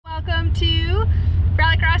welcome to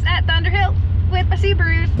Rallycross at Thunderhill with my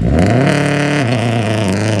Subarus.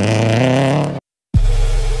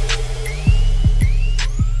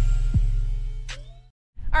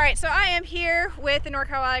 Alright, so I am here with the NorCal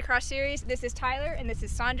Rallycross series. This is Tyler and this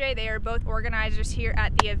is Sanjay. They are both organizers here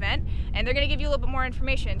at the event and they're going to give you a little bit more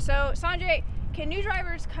information. So Sanjay, can new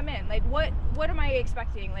drivers come in? Like what am I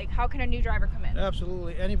expecting? Like how can a new driver come in?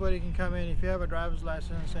 Absolutely, anybody can come in. If you have a driver's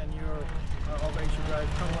license and you're of age to drive,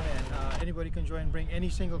 come on in. Anybody can join, bring any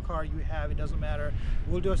single car you have, it doesn't matter.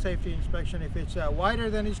 We'll do a safety inspection. If it's wider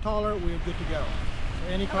than it's taller, we're good to go.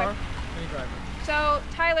 So any car, any driver. So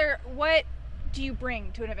Tyler, what do you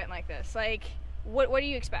bring to an event like this? Like what do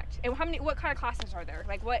you expect? And what kind of classes are there?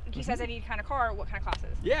 Like what he says I need kind of car, what kind of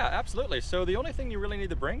classes? Yeah, absolutely. So the only thing you really need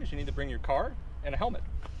to bring is you need to bring your car and a helmet.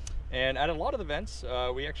 And at a lot of the events,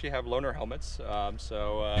 we actually have loaner helmets. In that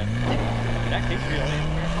case, we only need to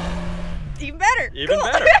bring a car. Even better. Even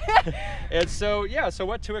cool. better. And so, yeah, so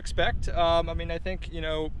what to expect? I mean, I think, you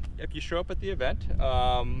know, if you show up at the event,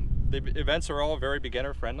 the events are all very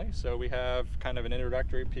beginner friendly. So we have kind of an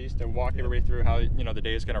introductory piece to walk everybody through how, you know, the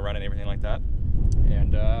day is going to run and everything like that.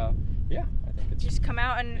 And yeah, I think it's just come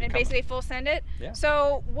out and basically full send it. Yeah.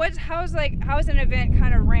 So how's an event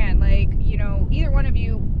kind of ran? Like, you know, either one of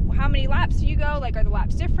you, how many laps do you go? Like, are the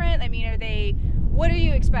laps different? I mean, what do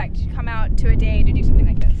you expect to come out to a day to do something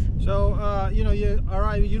like this? So, you know,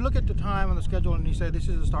 you look at the time on the schedule and you say this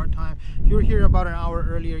is the start time. You're here about an hour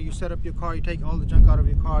earlier. You set up your car, you take all the junk out of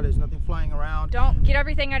your car. There's nothing flying around. Don't get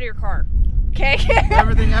everything out of your car. Okay.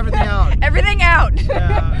 everything out. Everything out.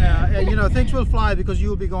 And, you know, things will fly because you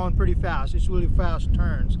will be going pretty fast. It's really fast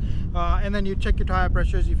turns. And then you check your tire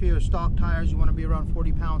pressures. If you have stock tires, you want to be around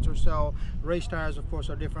 40 pounds or so. Race tires, of course,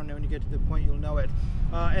 are different. And when you get to the point, you'll know it.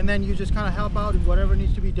 And then you just kind of help out in whatever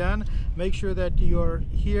needs to be done. Make sure that you're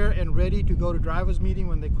here and ready to go to driver's meeting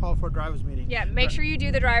when they call for a driver's meeting. Yeah, make sure you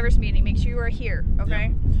do the driver's meeting. Make sure you are here,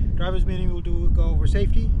 okay? Yeah. Driver's meeting will go over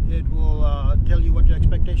safety. It will tell you what your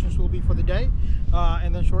expectations will be for the day.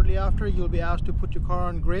 And then shortly after, you'll be asked to put your car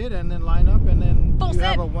on grid and then line up, and then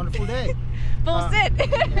have a wonderful day. Full sit.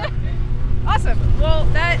 Yeah. Awesome. Well,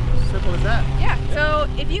 simple as that. Yeah. So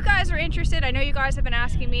if you guys are interested, I know you guys have been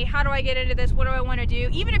asking me, how do I get into this? What do I want to do?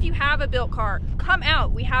 Even if you have a built car, come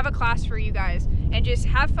out. We have a class for you guys, and just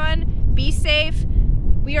have fun, be safe.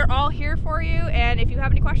 We are all here for you, and if you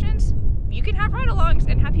have any questions, you can have ride-alongs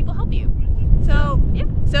and have people help you. So yeah,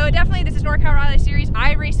 so definitely this is NorCal Rally Series.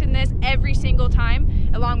 I race in this every single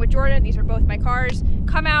time along with Jordan. These are both my cars.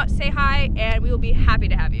 Come out, say hi, and we will be happy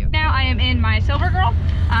to have you. Now I am in my Silver Girl.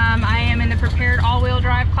 I am in the prepared all-wheel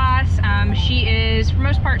drive class. She is for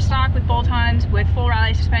most part stock with bolt-ons with full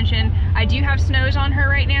rally suspension. I do have snows on her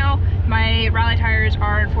right now. My rally tires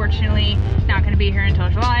are unfortunately not going to be here until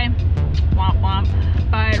July. Womp womp.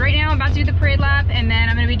 But right now I'm about to do the parade lap, and then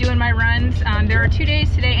I'm going to be doing my runs. There are 2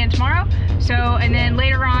 days, today and tomorrow. So, and then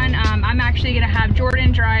later on, I'm actually going to have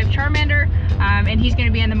Jordan drive Charmander, and he's going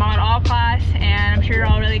to be in the Mod All class, and I'm sure you're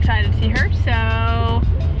all really excited to see her. So,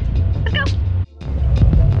 let's go.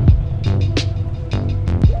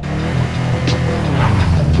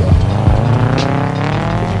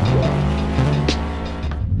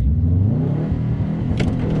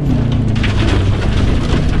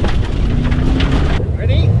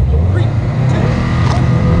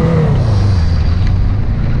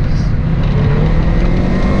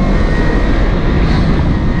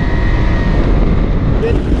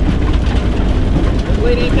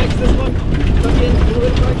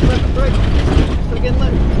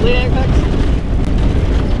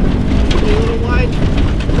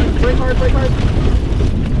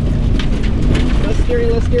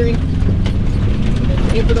 Less steering.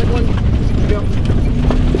 Aim for that one. There we go.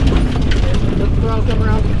 Let the throttle come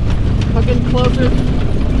around. Tuck in closer.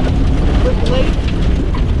 Grip late.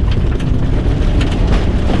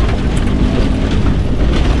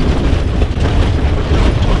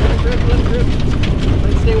 Let it grip. Let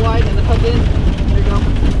it stay wide and then tuck in. There you go.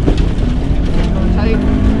 Going tight.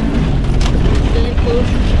 Staying close.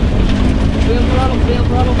 Stay on throttle. Stay on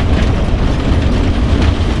throttle.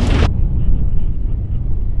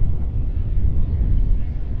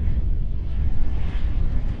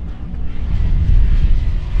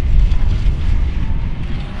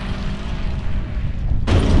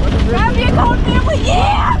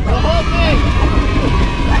 Yeah! The whole thing!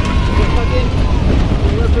 Just tuck in,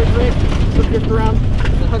 left or brake, flip drift around,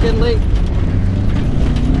 then tuck in late.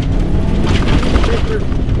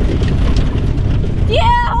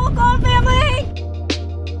 Yeah! Hold on, family!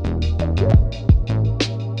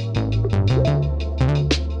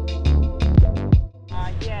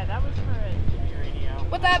 Yeah, that was for a radio.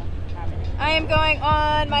 What's up? I am going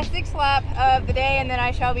on my my 6th lap of the day, and then I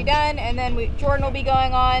shall be done, and then Jordan will be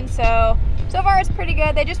going on. So far it's pretty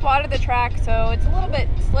good. They just watered the track, so it's a little bit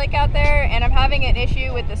slick out there, and I'm having an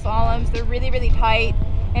issue with the slaloms. They're really, really tight,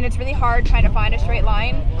 and it's really hard trying to find a straight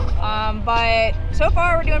line. But so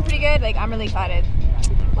far we're doing pretty good. Like, I'm really excited.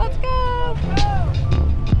 Let's go!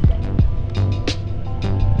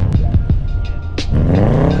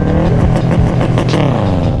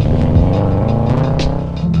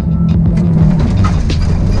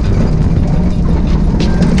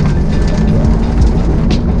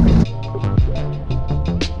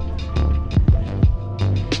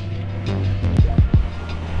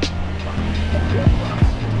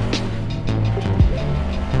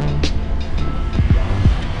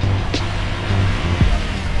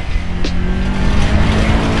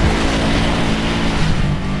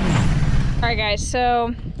 Alright guys,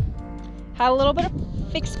 so had a little bit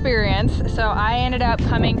of experience. So I ended up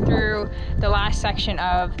coming through the last section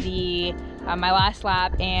of the my last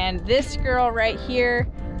lap, and this girl right here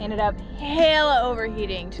ended up hella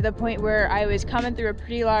overheating to the point where I was coming through a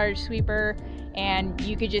pretty large sweeper, and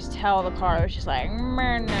you could just tell the car was just like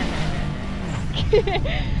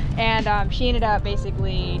and she ended up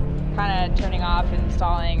basically kind of turning off and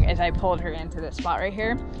stalling as I pulled her into this spot right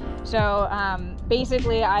here. So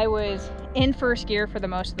basically I was in first gear for the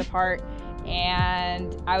most of the part,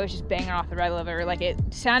 and I was just banging off the red lever. Like, it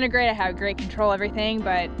sounded great, I had great control, everything,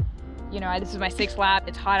 but you know, this is my 6th lap,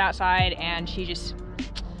 it's hot outside, and shit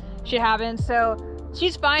happens. So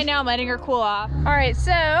she's fine now, I'm letting her cool off. All right,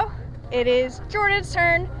 so it is Jordan's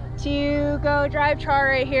turn to go drive Char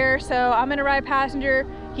right here. So I'm gonna ride passenger,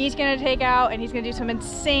 he's gonna take out, and he's gonna do some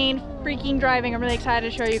insane freaking driving. I'm really excited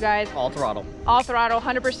to show you guys. All throttle. All throttle,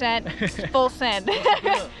 100%, full send.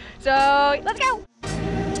 So let's go.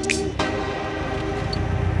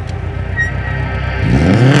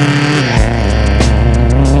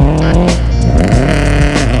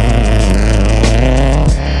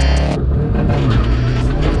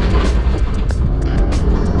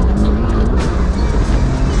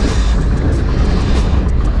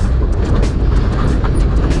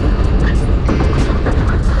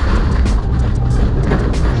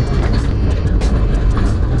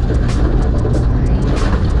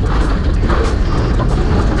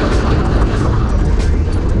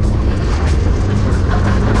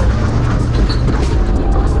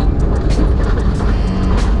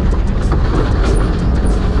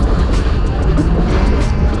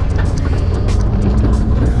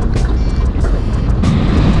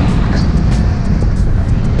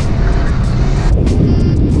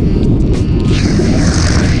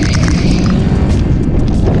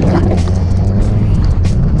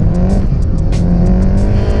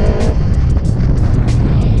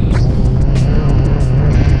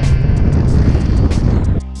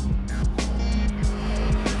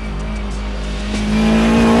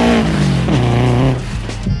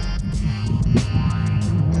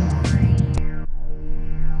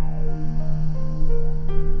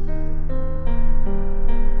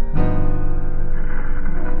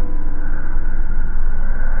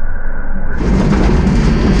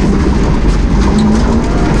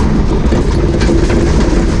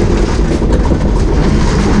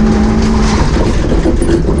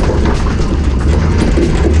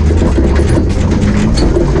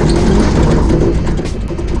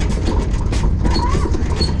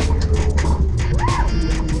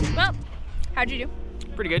 How'd you do?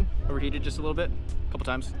 Pretty good. Overheated just a little bit, a couple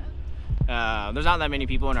times. There's not that many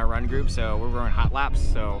people in our run group, so we're running hot laps.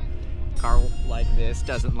 So a car like this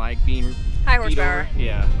doesn't like being high horsepower.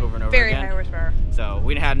 Over and over Very again. High horsepower. So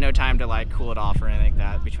we had no time to like cool it off or anything like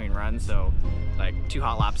that between runs. So like 2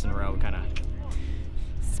 hot laps in a row, kind of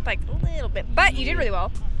spiked a little bit, but you did really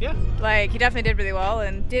well. Yeah. Like, you definitely did really well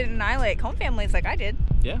and didn't annihilate cone families like I did.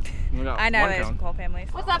 Yeah. We got I annihilated one some cone families.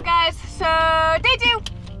 What's up, guys? So day 2.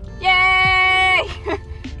 Yay!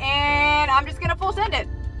 And I'm just gonna full send it.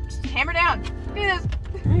 Just hammer down. Do this.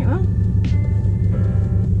 All right, well,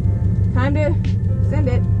 time to send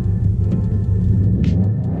it.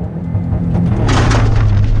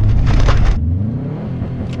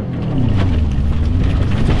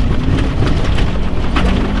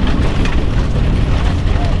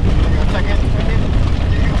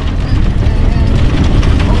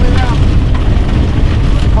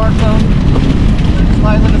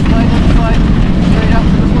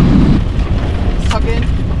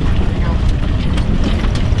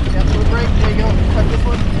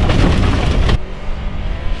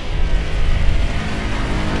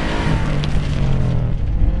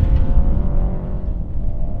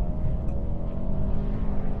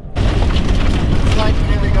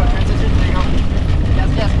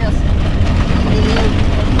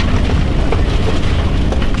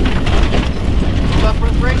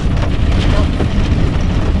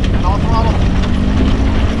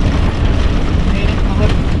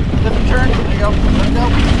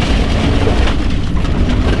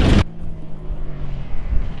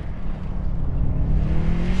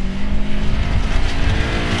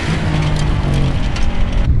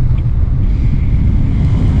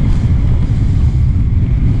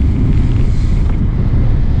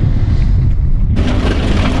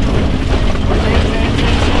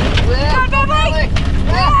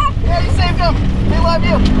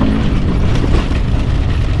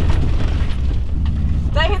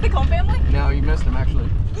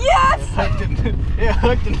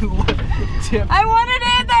 tip. I wanted to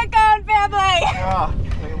hit that Gone family. Oh,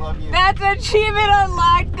 they love you. That's achievement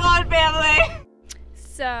unlocked, Gone family.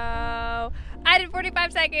 So I did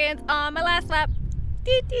 45 seconds on my last lap.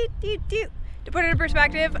 To put it in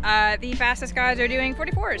perspective, the fastest guys are doing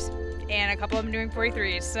 44s and a couple of them doing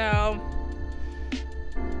 43s. So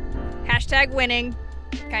hashtag winning,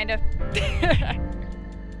 kind of.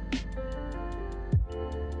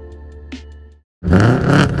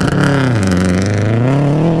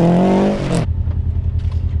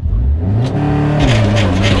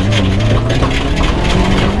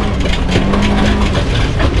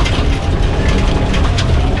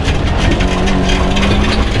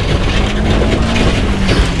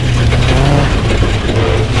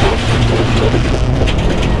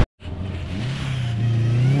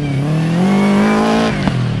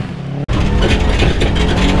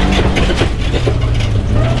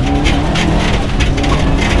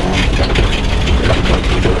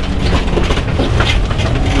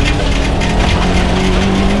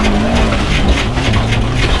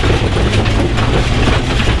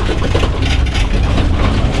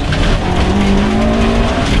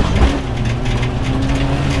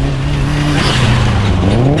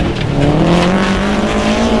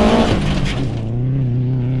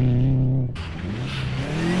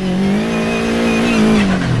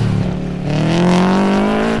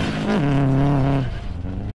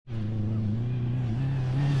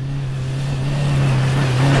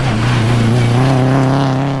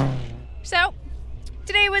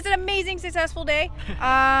 Successful day.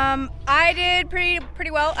 I did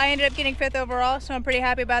pretty well. I ended up getting 5th overall, so I'm pretty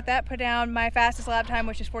happy about that. Put down my fastest lap time,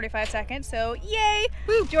 which is 45 seconds, so yay!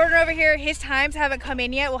 Woo. Jordan over here, his times haven't come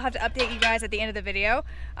in yet. We'll have to update you guys at the end of the video,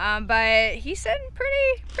 but he's sitting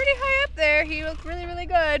pretty high up there. He looked really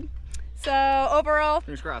good. So overall,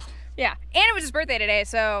 fingers crossed. Yeah, and it was his birthday today,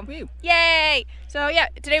 so woo. Yay! So yeah,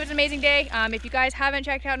 today was an amazing day. If you guys haven't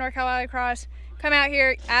checked out NorCal Rallycross, come out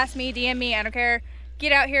here, ask me, DM me, I don't care.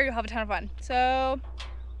 Get out here, you'll have a ton of fun. So,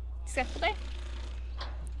 successful day.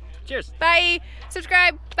 Cheers. Bye.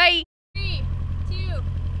 Subscribe. Bye. 3, 2,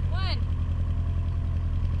 1.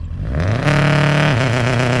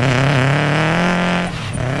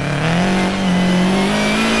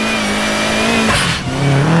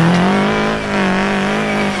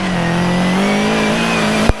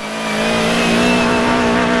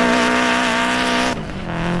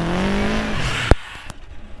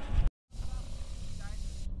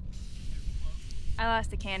 I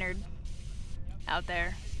lost a canard out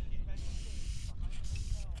there.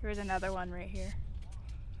 There's another one right here.